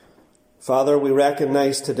Father, we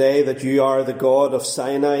recognize today that you are the God of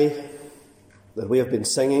Sinai that we have been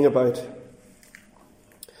singing about.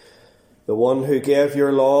 The one who gave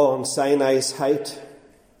your law on Sinai's height.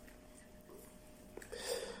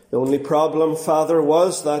 The only problem, Father,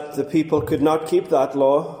 was that the people could not keep that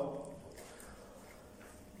law.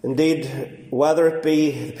 Indeed, whether it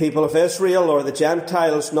be the people of Israel or the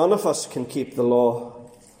Gentiles, none of us can keep the law.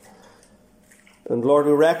 And Lord,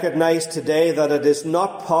 we recognize today that it is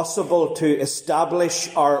not possible to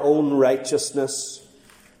establish our own righteousness.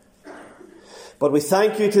 But we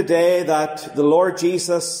thank you today that the Lord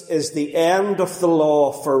Jesus is the end of the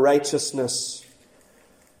law for righteousness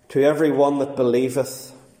to every one that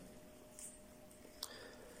believeth.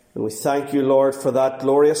 And we thank you, Lord, for that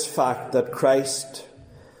glorious fact that Christ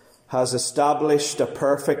has established a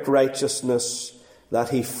perfect righteousness that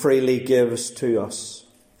he freely gives to us.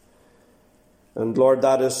 And Lord,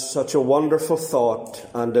 that is such a wonderful thought,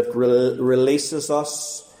 and it releases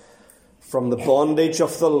us from the bondage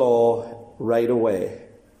of the law right away.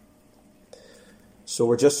 So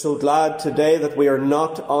we're just so glad today that we are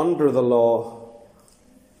not under the law,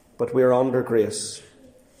 but we are under grace.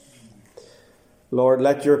 Lord,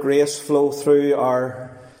 let your grace flow through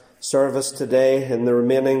our service today in the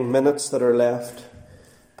remaining minutes that are left.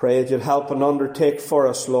 Pray that you'd help and undertake for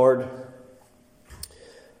us, Lord.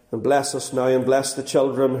 And bless us now, and bless the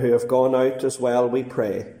children who have gone out as well, we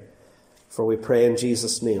pray. For we pray in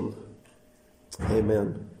Jesus' name.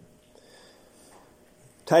 Amen.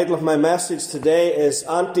 The title of my message today is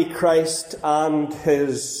Antichrist and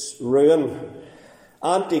His Ruin.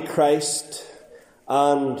 Antichrist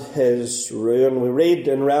and His Ruin. We read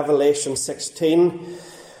in Revelation 16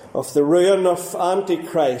 of the ruin of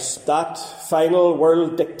Antichrist, that final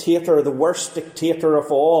world dictator, the worst dictator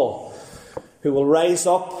of all, who will rise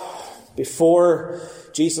up before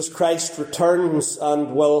Jesus Christ returns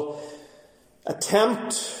and will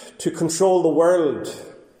attempt to control the world.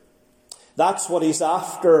 That's what he's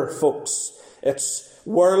after, folks. It's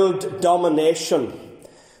world domination.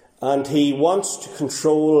 And he wants to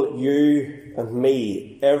control you and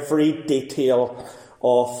me, every detail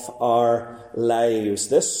of our lives.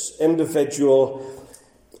 This individual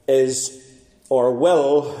is, or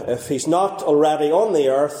will, if he's not already on the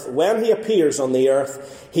earth, when he appears on the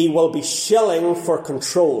earth, he will be shilling for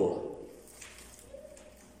control.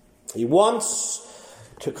 He wants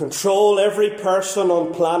to control every person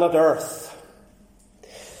on planet Earth.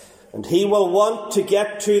 And he will want to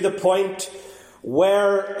get to the point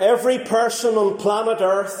where every person on planet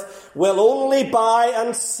Earth will only buy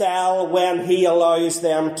and sell when he allows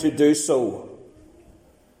them to do so.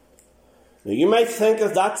 Now, you might think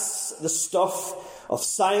that that's the stuff of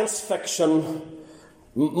science fiction.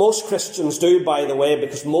 Most Christians do, by the way,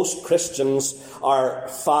 because most Christians are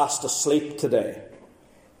fast asleep today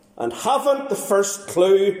and haven't the first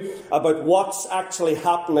clue about what's actually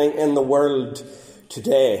happening in the world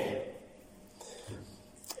today.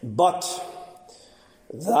 But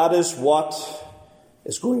that is what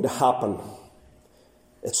is going to happen.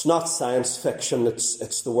 It's not science fiction,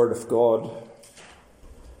 it's the Word of God.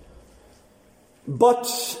 But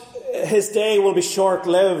his day will be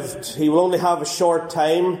short-lived. He will only have a short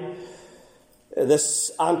time.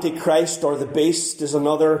 This Antichrist, or the Beast, is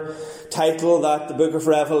another title that the book of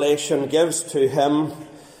Revelation gives to him,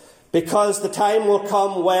 because the time will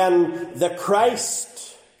come when the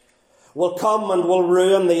Christ will come and will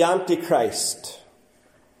ruin the Antichrist.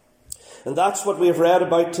 And that's what we've read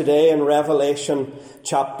about today in Revelation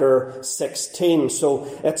chapter 16. So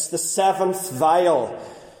it's the seventh vial.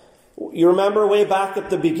 You remember way back at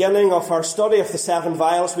the beginning of our study of the seven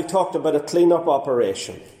vials, we talked about a clean-up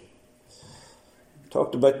operation.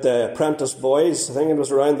 Talked about the apprentice boys. I think it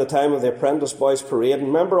was around the time of the apprentice boys parade. And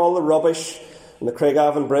remember all the rubbish on the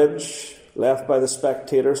Craigavon Bridge left by the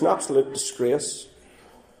spectators? An absolute disgrace.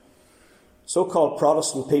 So-called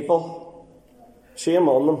Protestant people. Shame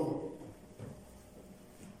on them.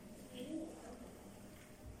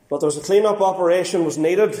 But there was a clean-up operation was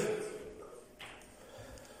needed.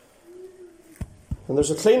 And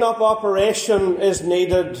there's a clean-up operation is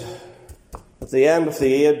needed at the end of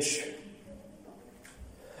the age.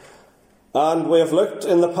 And we have looked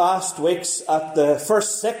in the past weeks at the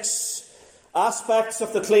first 6 aspects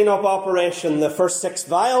of the clean-up operation, the first 6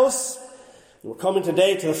 vials. We're coming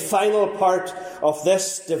today to the final part of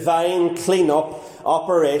this divine clean-up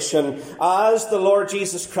operation as the Lord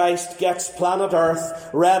Jesus Christ gets planet Earth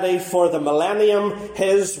ready for the millennium,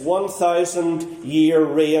 his 1,000-year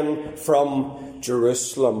reign from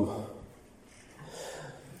Jerusalem.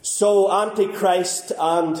 So, Antichrist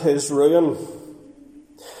and his ruin.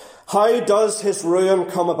 How does his ruin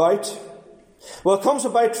come about? Well, it comes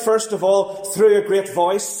about, first of all, through a great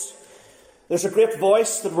voice. There's a great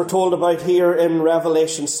voice that we're told about here in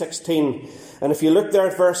Revelation 16. And if you look there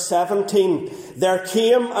at verse 17, there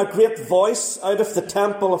came a great voice out of the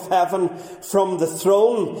temple of heaven from the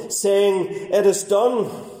throne, saying, "It is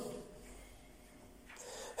done."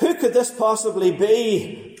 Who could this possibly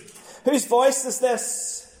be? Whose voice is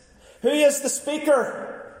this? Who is the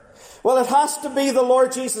speaker? Well, it has to be the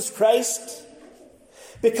Lord Jesus Christ,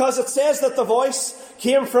 because it says that the voice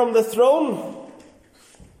came from the throne.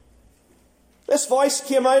 This voice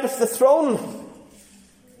came out of the throne.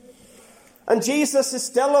 And Jesus is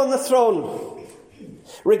still on the throne.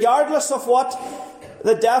 Regardless of what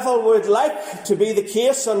the devil would like to be the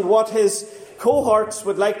case and what his cohorts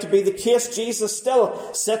would like to be the case, Jesus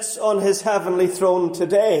still sits on his heavenly throne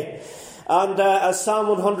today. And as Psalm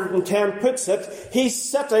 110 puts it, he's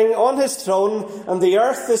sitting on his throne and the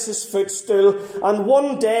earth is his footstool. And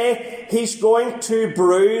one day he's going to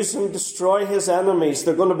bruise and destroy his enemies.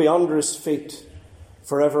 They're going to be under his feet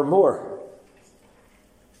forevermore.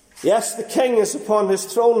 Yes, the king is upon his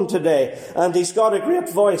throne today, and he's got a great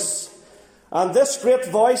voice. And this great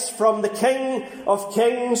voice from the King of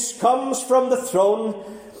Kings comes from the throne,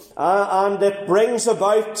 and it brings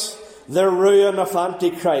about the ruin of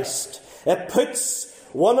Antichrist. It puts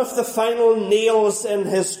one of the final nails in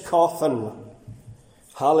his coffin.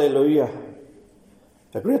 Hallelujah.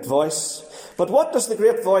 A great voice. But what does the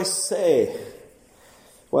great voice say?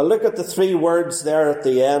 Well, look at the three words there at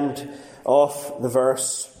the end of the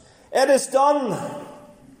verse. It is done.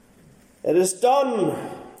 It is done.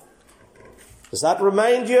 Does that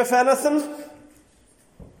remind you of anything?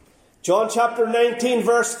 John chapter 19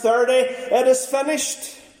 verse 30. It is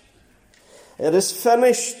finished. It is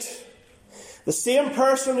finished. The same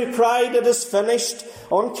person who cried, "It is finished,"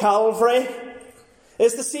 on Calvary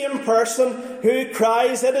is the same person who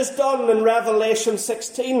cries, "It is done," in Revelation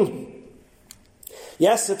 16.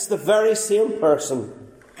 Yes, it's the very same person.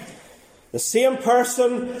 The same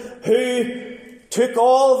person who took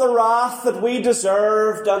all the wrath that we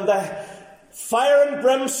deserved and the fire and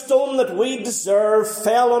brimstone that we deserve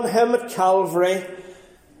fell on him at Calvary.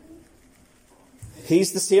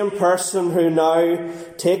 He's the same person who now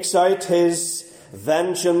takes out his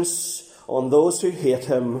vengeance on those who hate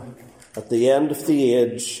him at the end of the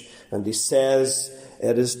age, and he says,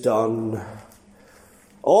 "It is done."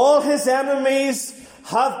 All his enemies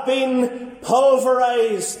have been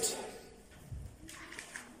pulverized.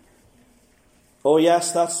 Oh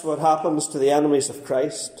yes, that's what happens to the enemies of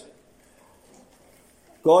Christ.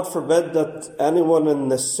 God forbid that anyone in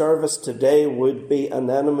this service today would be an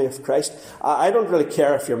enemy of Christ. I don't really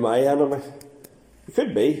care if you're my enemy. You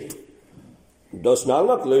could be. I'll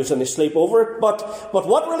not lose any sleep over it. But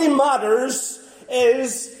what really matters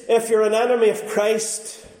is if you're an enemy of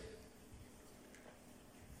Christ.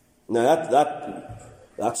 Now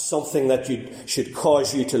that's something that should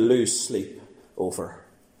cause you to lose sleep over.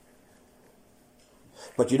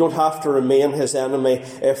 But you don't have to remain his enemy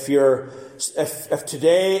if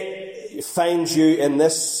today finds you in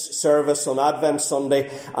this service on Advent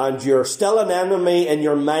Sunday and you're still an enemy in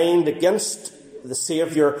your mind against the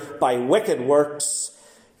Saviour by wicked works.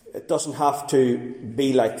 It doesn't have to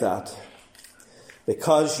be like that,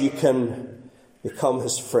 because you can become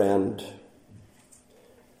his friend.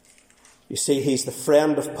 You see, he's the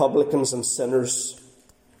friend of publicans and sinners.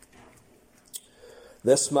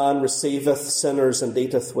 This man receiveth sinners and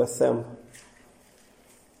eateth with them.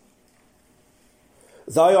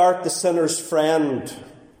 Thou art the sinner's friend,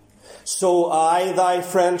 so I thy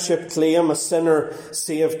friendship claim, a sinner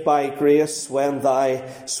saved by grace when thy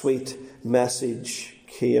sweet message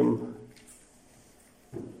came.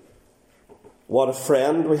 What a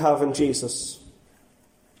friend we have in Jesus.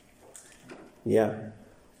 Yeah,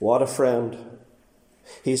 what a friend.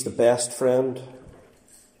 He's the best friend.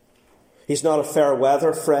 He's not a fair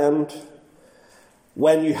weather friend.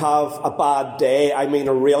 When you have a bad day, I mean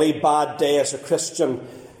a really bad day as a Christian,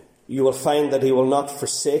 you will find that he will not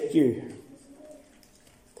forsake you.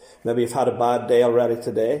 Maybe you've had a bad day already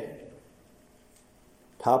today.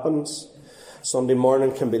 It happens. Sunday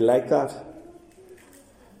morning can be like that.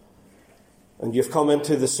 And you've come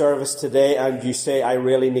into the service today and you say, I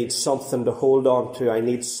really need something to hold on to. I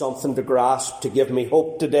need something to grasp to give me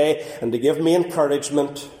hope today and to give me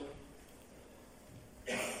encouragement.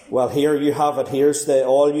 Well, here you have it. Here's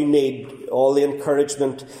all you need, all the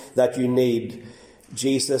encouragement that you need.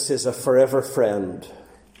 Jesus is a forever friend.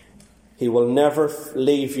 He will never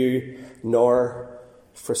leave you nor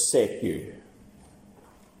forsake you.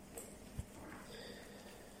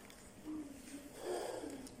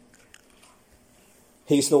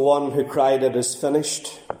 He's the one who cried, it is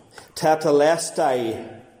finished.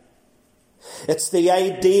 tetelestai. It's the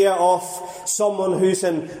idea of someone who's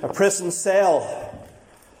in a prison cell.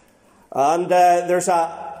 And there's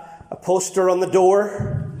a poster on the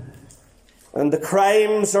door. And the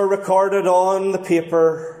crimes are recorded on the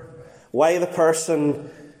paper. Why the person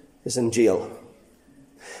is in jail.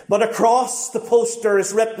 But across the poster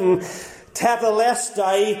is written,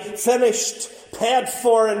 tetelestai, finished, paid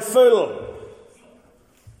for in full.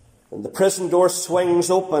 And the prison door swings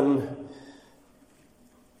open,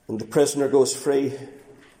 and the prisoner goes free.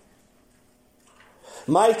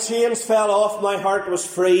 My chains fell off, my heart was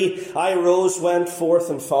free. I rose, went forth,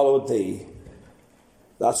 and followed thee.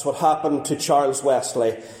 That's what happened to Charles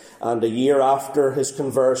Wesley. And a year after his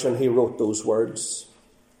conversion, he wrote those words.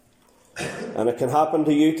 And it can happen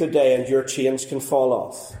to you today, and your chains can fall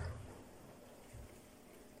off.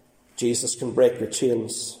 Jesus can break your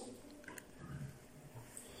chains.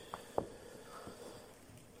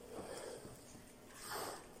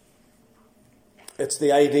 It's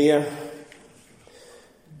the idea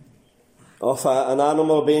of an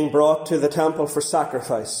animal being brought to the temple for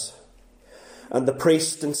sacrifice. And the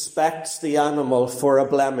priest inspects the animal for a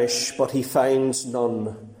blemish, but he finds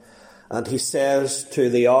none. And he says to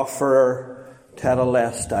the offerer,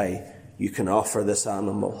 tetelestai, you can offer this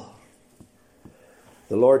animal.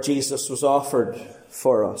 The Lord Jesus was offered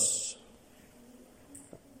for us.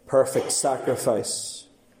 Perfect sacrifice.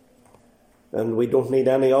 And we don't need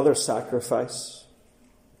any other sacrifice.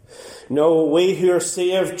 No, we who are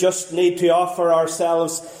saved just need to offer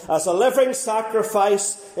ourselves as a living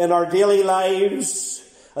sacrifice in our daily lives.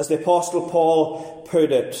 As the Apostle Paul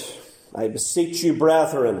put it, I beseech you,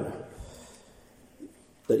 brethren,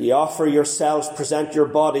 that ye offer yourselves, present your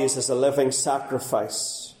bodies as a living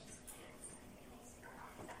sacrifice.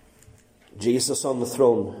 Jesus on the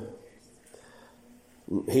throne.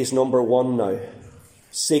 He's number one now.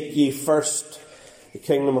 Seek ye first the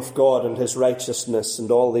kingdom of God and his righteousness, and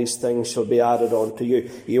all these things shall be added on to you.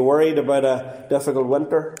 Are you worried about a difficult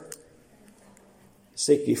winter?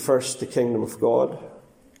 Seek ye first the kingdom of God,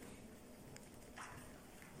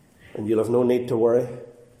 and you'll have no need to worry.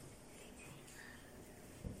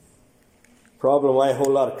 Problem why a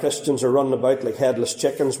whole lot of Christians are running about like headless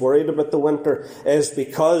chickens worried about the winter is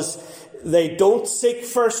because they don't seek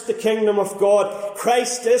first the kingdom of God.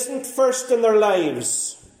 Christ isn't first in their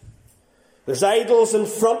lives. There's idols in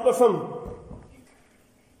front of him.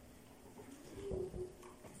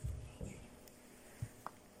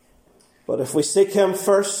 But if we seek him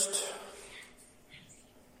first,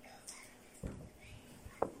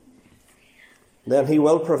 then he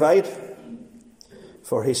will provide.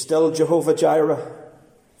 For he's still Jehovah Jireh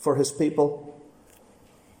for his people.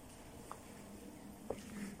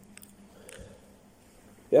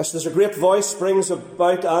 Yes, there's a great voice brings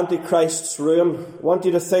about Antichrist's ruin. I want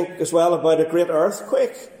you to think as well about a great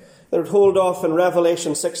earthquake that would hold off in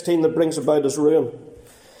Revelation 16 that brings about his ruin.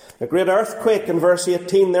 A great earthquake in verse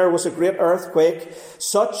 18 there was a great earthquake,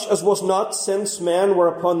 such as was not since men were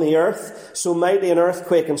upon the earth, so mighty an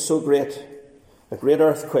earthquake and so great. A great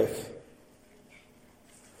earthquake.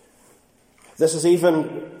 This is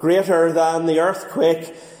even greater than the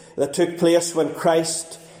earthquake that took place when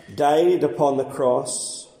Christ died upon the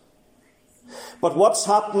cross. But what's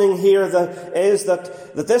happening here is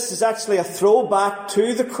that this is actually a throwback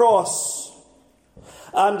to the cross.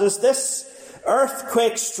 And as this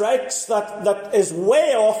earthquake strikes that is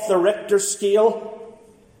way off the Richter scale,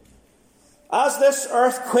 as this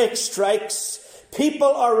earthquake strikes, people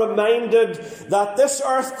are reminded that this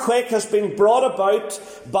earthquake has been brought about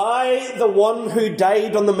by the one who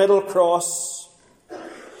died on the middle cross.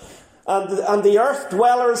 And the earth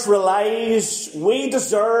dwellers realize we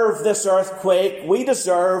deserve this earthquake. We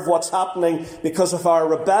deserve what's happening because of our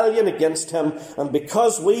rebellion against him and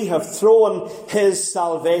because we have thrown his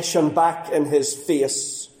salvation back in his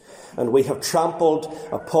face. And we have trampled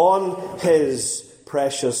upon his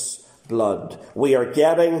precious blood. We are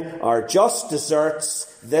getting our just deserts.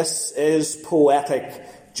 This is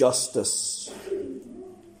poetic justice.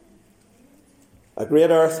 A great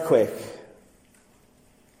earthquake.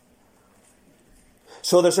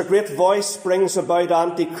 So there's a great voice brings about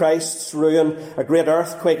Antichrist's ruin. A great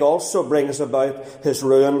earthquake also brings about his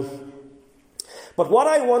ruin. But what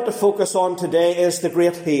I want to focus on today is the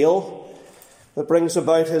great hail that brings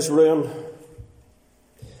about his ruin.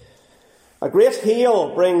 A great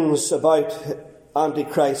hail brings about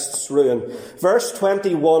Antichrist's ruin. Verse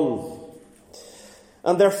 21.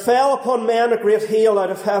 And there fell upon men a great hail out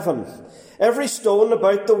of heaven, every stone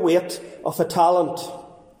about the weight of a talent.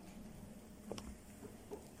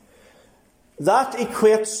 that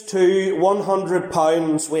equates to 100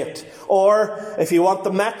 pounds weight. Or, if you want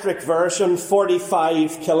the metric version,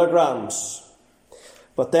 45 kilograms.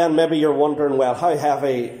 But then maybe you're wondering, well, how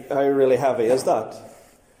really heavy is that?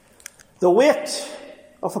 The weight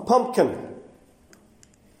of a pumpkin,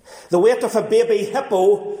 the weight of a baby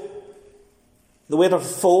hippo, the weight of a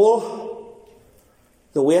foal,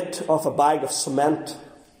 the weight of a bag of cement.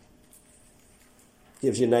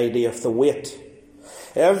 Gives you an idea of the weight.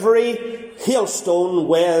 Every hailstone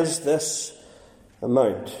weighs this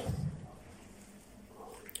amount.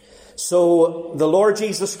 So the Lord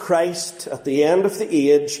Jesus Christ, at the end of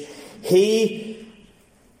the age, He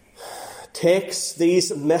takes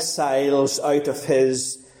these missiles out of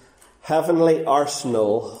His heavenly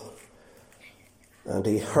arsenal and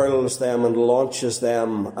He hurls them and launches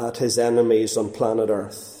them at His enemies on planet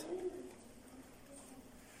Earth.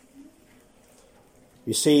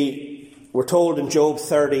 You see, we're told in Job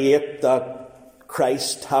 38 that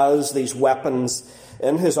Christ has these weapons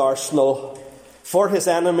in His arsenal for His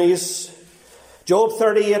enemies. Job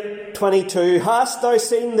 38:22, hast thou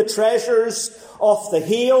seen the treasures of the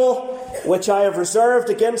hill, which I have reserved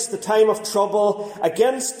against the time of trouble,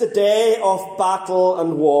 against the day of battle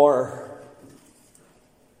and war?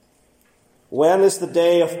 When is the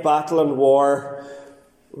day of battle and war?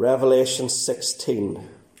 Revelation 16.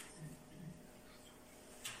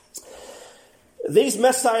 These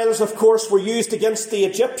missiles, of course, were used against the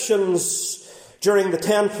Egyptians during the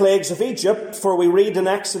 10 plagues of Egypt, for we read in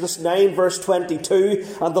Exodus 9 verse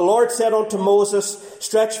 22, and the Lord said unto Moses,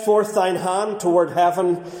 stretch forth thine hand toward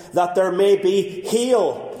heaven, that there may be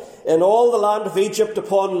hail in all the land of Egypt,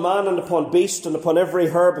 upon man and upon beast, and upon every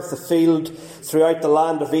herb of the field throughout the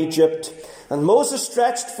land of Egypt. And Moses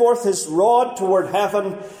stretched forth his rod toward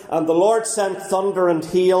heaven, and the Lord sent thunder and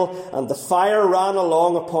hail, and the fire ran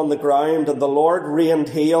along upon the ground, and the Lord rained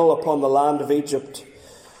hail upon the land of Egypt.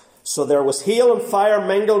 So there was hail and fire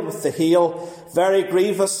mingled with the hail, very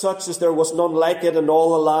grievous, such as there was none like it in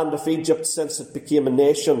all the land of Egypt since it became a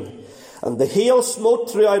nation. And the hail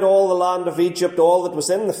smote throughout all the land of Egypt, all that was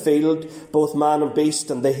in the field, both man and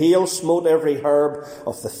beast. And the hail smote every herb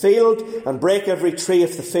of the field, and brake every tree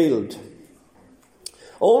of the field.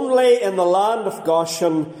 Only in the land of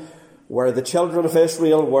Goshen, where the children of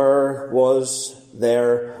Israel were, was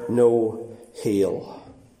there no hail.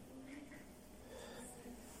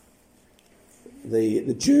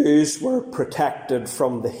 The Jews were protected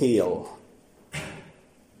from the hail.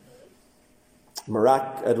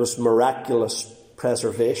 It was miraculous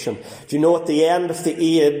preservation. Do you know, at the end of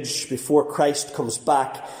the age, before Christ comes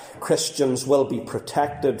back, Christians will be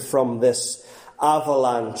protected from this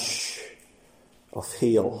avalanche of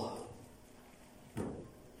hail.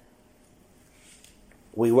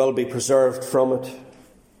 We will be preserved from it.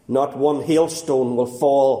 Not one hailstone will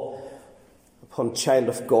fall upon child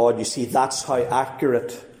of God. You see, that's how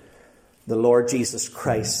accurate the Lord Jesus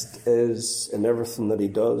Christ is in everything that He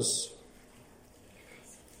does.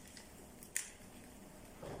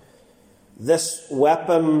 This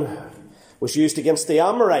weapon was used against the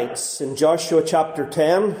Amorites in Joshua chapter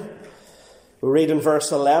 10. We read in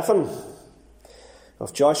verse 11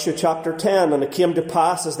 of Joshua chapter 10, and it came to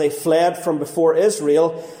pass as they fled from before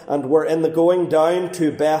Israel and were in the going down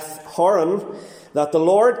to Beth Horon, that the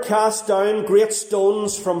Lord cast down great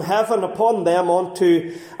stones from heaven upon them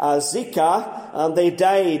unto Azekah, and they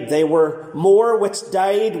died. They were more which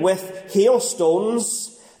died with hailstones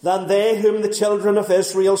than they whom the children of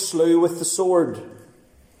Israel slew with the sword.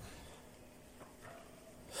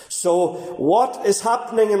 So what is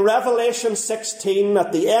happening in Revelation 16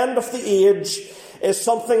 at the end of the age is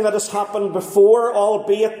something that has happened before,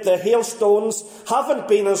 albeit the hailstones haven't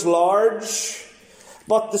been as large.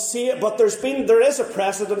 But there is a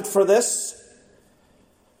precedent for this.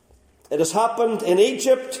 It has happened in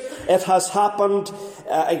Egypt. It has happened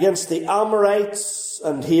against the Amorites.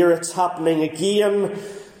 And here it's happening again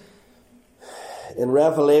in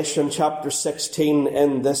Revelation chapter 16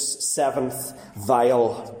 in this seventh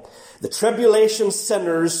vial. The tribulation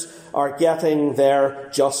sinners are getting their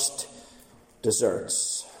just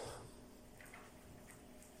deserts.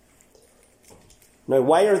 Now,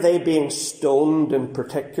 why are they being stoned in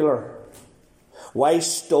particular? Why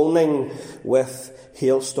stoning with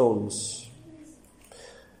hailstones?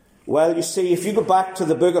 Well, you see, if you go back to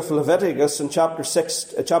the book of Leviticus in chapter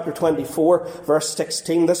 24, verse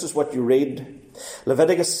 16, this is what you read.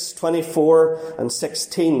 Leviticus 24 and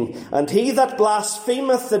 16. And he that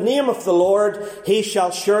blasphemeth the name of the Lord, he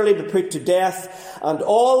shall surely be put to death, and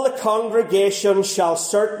all the congregation shall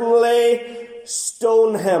certainly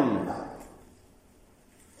stone him.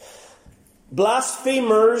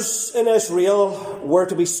 Blasphemers in Israel were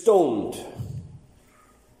to be stoned.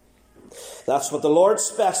 That's what the Lord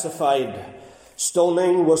specified.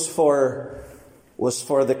 Stoning was for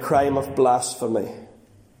the crime of blasphemy.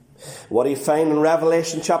 What do you find in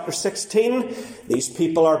Revelation chapter 16? These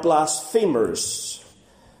people are blasphemers.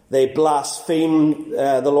 They blaspheme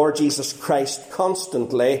the Lord Jesus Christ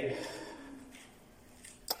constantly,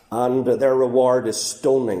 and their reward is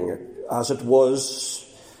stoning, as it was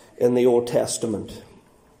in the Old Testament.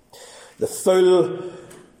 The full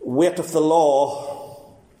weight of the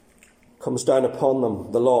law comes down upon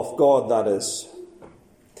them, the law of God, that is.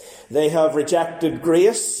 They have rejected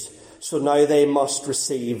grace, so now they must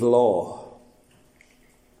receive law.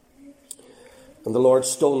 And the Lord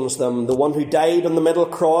stones them. The one who died on the middle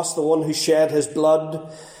cross, the one who shed his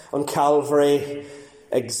blood on Calvary,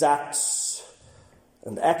 exacts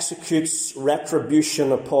and executes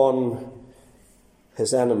retribution upon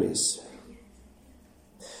his enemies.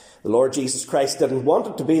 The Lord Jesus Christ didn't want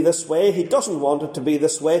it to be this way. He doesn't want it to be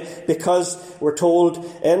this way because we're told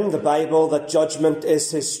in the Bible that judgment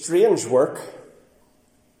is his strange work.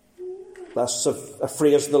 That's a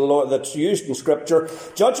phrase of the Lord that's used in Scripture.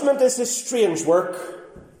 Judgment is his strange work.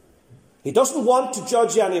 He doesn't want to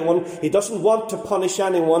judge anyone. He doesn't want to punish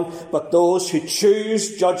anyone. But those who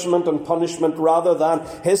choose judgment and punishment rather than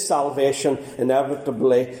his salvation,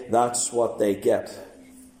 inevitably, that's what they get.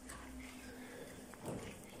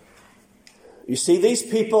 You see, these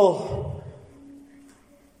people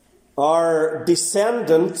are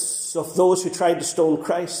descendants of those who tried to stone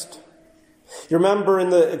Christ. You remember in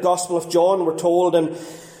the Gospel of John, we're told in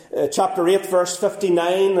chapter 8, verse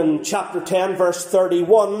 59 and chapter 10, verse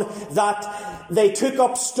 31, that they took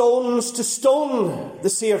up stones to stone the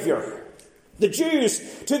Saviour. The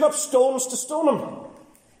Jews took up stones to stone him.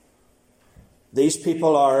 These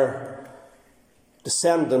people are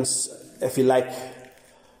descendants, if you like.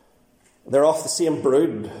 They're of the same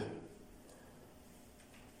brood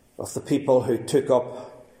of the people who took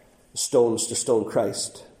up stones to stone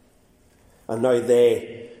Christ. And now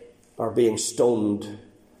they are being stoned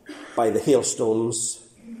by the hailstones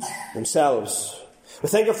themselves. We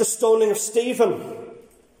think of the stoning of Stephen,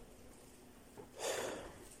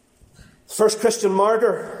 first Christian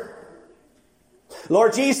martyr.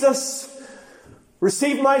 Lord Jesus,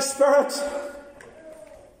 receive my spirit.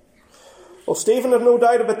 Well, Stephen had no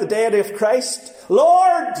doubt about the deity of Christ.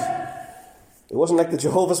 Lord! He wasn't like the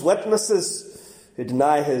Jehovah's Witnesses who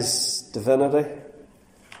deny his divinity.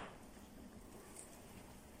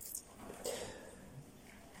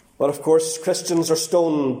 But of course, Christians are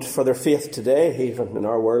stoned for their faith today, even in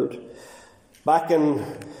our world. Back in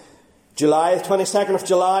July, 22nd of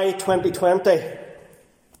July 2020,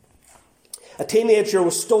 a teenager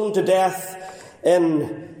was stoned to death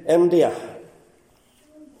in India.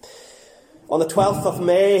 On the 12th of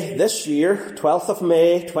May this year, 12th of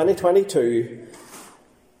May 2022,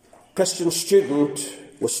 a Christian student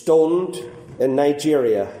was stoned in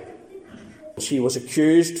Nigeria. She was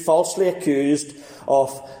falsely accused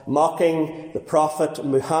of mocking the Prophet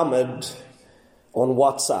Muhammad on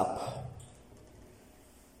WhatsApp.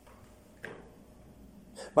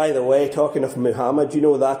 By the way, talking of Muhammad, you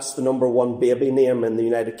know that's the number one baby name in the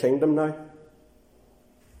United Kingdom now.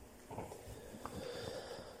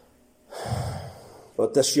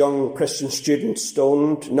 But this young Christian student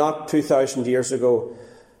stoned not 2,000 years ago,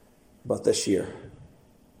 but this year.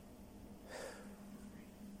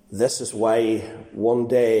 This is why one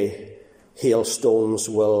day hailstones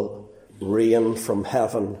will rain from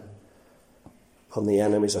heaven upon the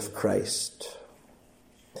enemies of Christ.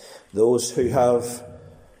 Those who have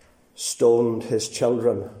stoned his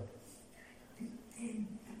children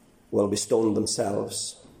will be stoned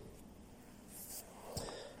themselves.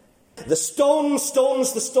 The stone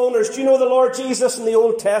stones the stoners. Do you know the Lord Jesus in the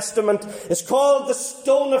Old Testament is called the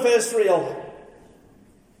Stone of Israel?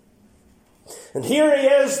 And here he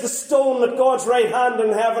is, the stone at God's right hand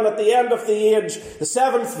in heaven at the end of the age, the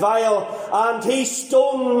seventh vial, and he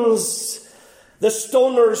stones the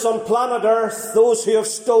stoners on planet Earth, those who have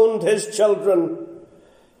stoned his children.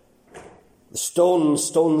 The stone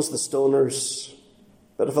stones the stoners.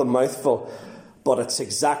 Bit of a mouthful, but it's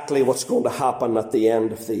exactly what's going to happen at the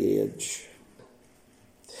end of the age.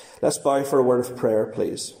 Let's bow for a word of prayer,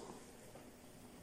 please.